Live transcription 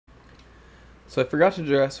So I forgot to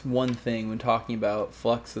address one thing when talking about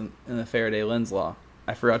flux and the Faraday-Lenz law.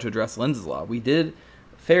 I forgot to address Lenz's law. We did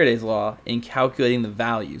Faraday's law in calculating the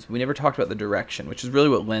values. We never talked about the direction, which is really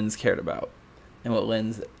what Lenz cared about and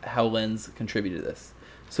how Lenz contributed to this.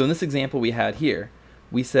 So in this example we had here,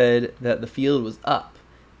 we said that the field was up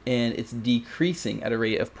and it's decreasing at a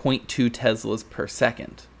rate of 0.2 Teslas per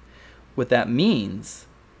second. What that means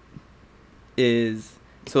is,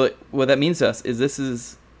 what that means to us is this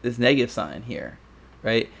is this negative sign here,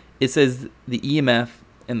 right? It says the EMF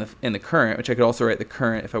and the current, which I could also write the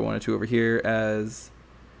current if I wanted to over here as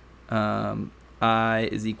I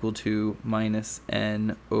is equal to minus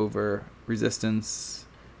N over resistance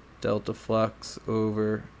delta flux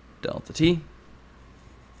over delta T.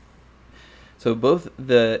 So both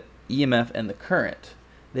the EMF and the current,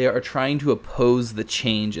 they are trying to oppose the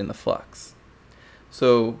change in the flux.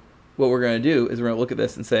 So what we're going to do is we're going to look at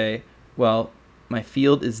this and say, well, my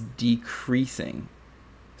field is decreasing,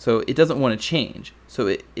 so it doesn't want to change.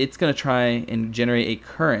 So it's going to try and generate a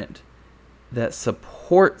current that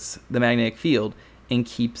supports the magnetic field and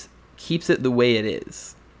keeps it the way it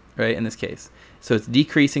is, right, in this case. So it's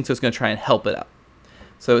decreasing, so it's going to try and help it out.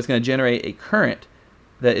 So it's going to generate a current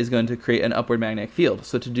that is going to create an upward magnetic field.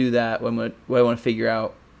 So to do that, what I want to figure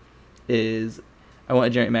out is I want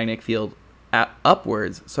to generate a magnetic field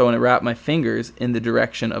upwards. So I want to wrap my fingers in the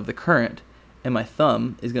direction of the current, and my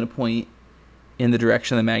thumb is going to point in the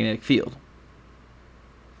direction of the magnetic field.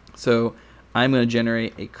 So I'm going to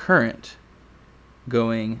generate a current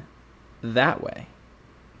going that way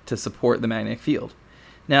to support the magnetic field.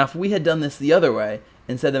 Now, if we had done this the other way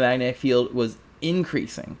and said the magnetic field was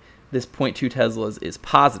increasing, this 0.2 Teslas is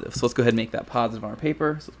positive. So let's go ahead and make that positive on our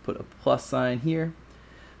paper. So let's put a plus sign here.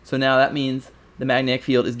 So now that means the magnetic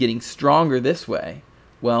field is getting stronger this way.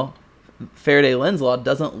 Well, Faraday-Lenz law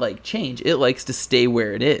doesn't like change. It likes to stay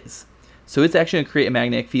where it is. So it's actually going to create a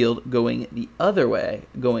magnetic field going the other way,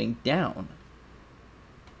 going down.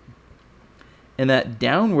 And that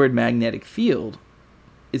downward magnetic field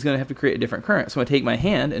is going to have to create a different current. So I'm going to take my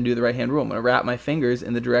hand and do the right-hand rule. I'm going to wrap my fingers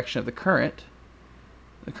in the direction of the current.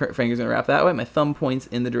 The current finger is going to wrap that way. My thumb points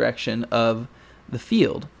in the direction of the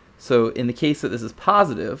field. So in the case that this is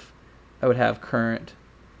positive, I would have current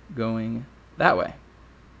going that way.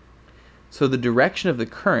 So the direction of the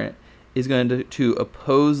current is going to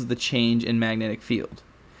oppose the change in magnetic field.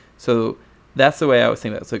 So that's the way I was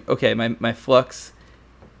thinking about it. It's like, okay, my flux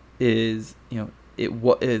is,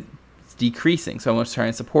 it's decreasing, so I want to try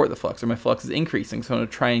and support the flux, or my flux is increasing, so I want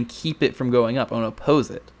to try and keep it from going up. I want to oppose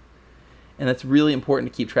it. And that's really important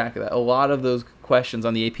to keep track of that. A lot of those questions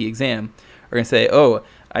on the AP exam are going to say, oh,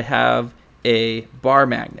 I have a bar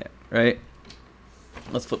magnet, right?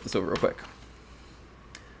 Let's flip this over real quick.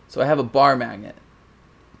 So I have a bar magnet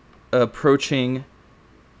approaching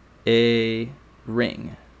a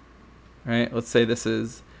ring, right? Let's say this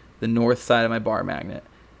is the north side of my bar magnet,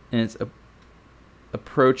 and it's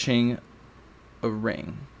approaching a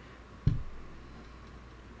ring.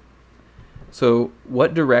 So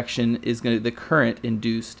what direction is going to the current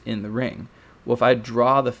induced in the ring? Well, if I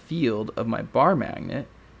draw the field of my bar magnet,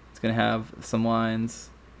 it's going to have some lines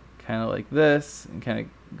kind of like this and kind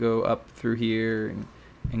of go up through here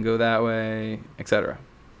and go that way, etc.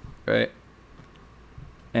 Right?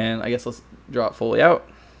 And I guess let's draw it fully out.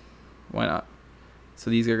 Why not?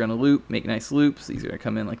 So these are going to loop, make nice loops. These are going to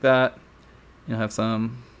come in like that. You'll have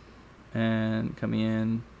some and coming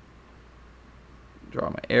in.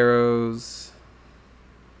 Draw my arrows.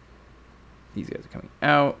 These guys are coming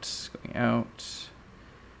out, going out.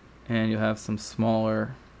 And you'll have some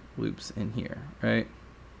smaller loops in here, right?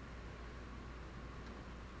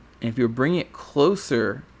 And if you're bringing it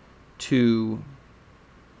closer to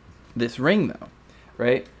this ring though,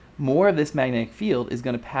 right, more of this magnetic field is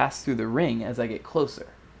going to pass through the ring as I get closer.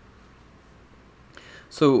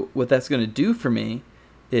 So what that's going to do for me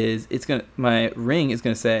is my ring is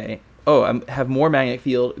going to say, oh, I have more magnetic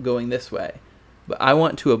field going this way, but I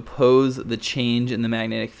want to oppose the change in the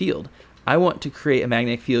magnetic field. I want to create a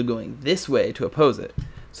magnetic field going this way to oppose it.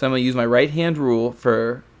 So I'm going to use my right-hand rule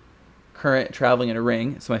for current traveling in a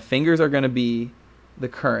ring. So my fingers are going to be the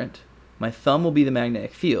current. My thumb will be the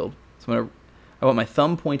magnetic field. So I want my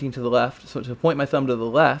thumb pointing to the left. So to point my thumb to the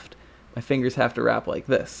left, my fingers have to wrap like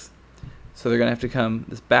this. So they're going to have to come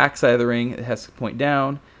this back side of the ring. It has to point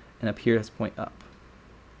down, and up here it has to point up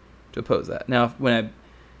to oppose that. Now, when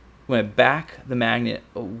I back the magnet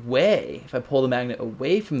away, if I pull the magnet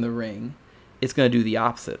away from the ring, it's going to do the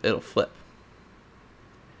opposite. It'll flip.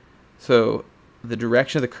 So the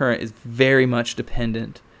direction of the current is very much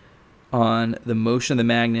dependent on the motion of the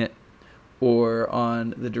magnet or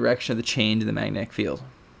on the direction of the change in the magnetic field.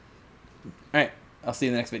 All right, I'll see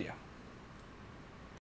you in the next video.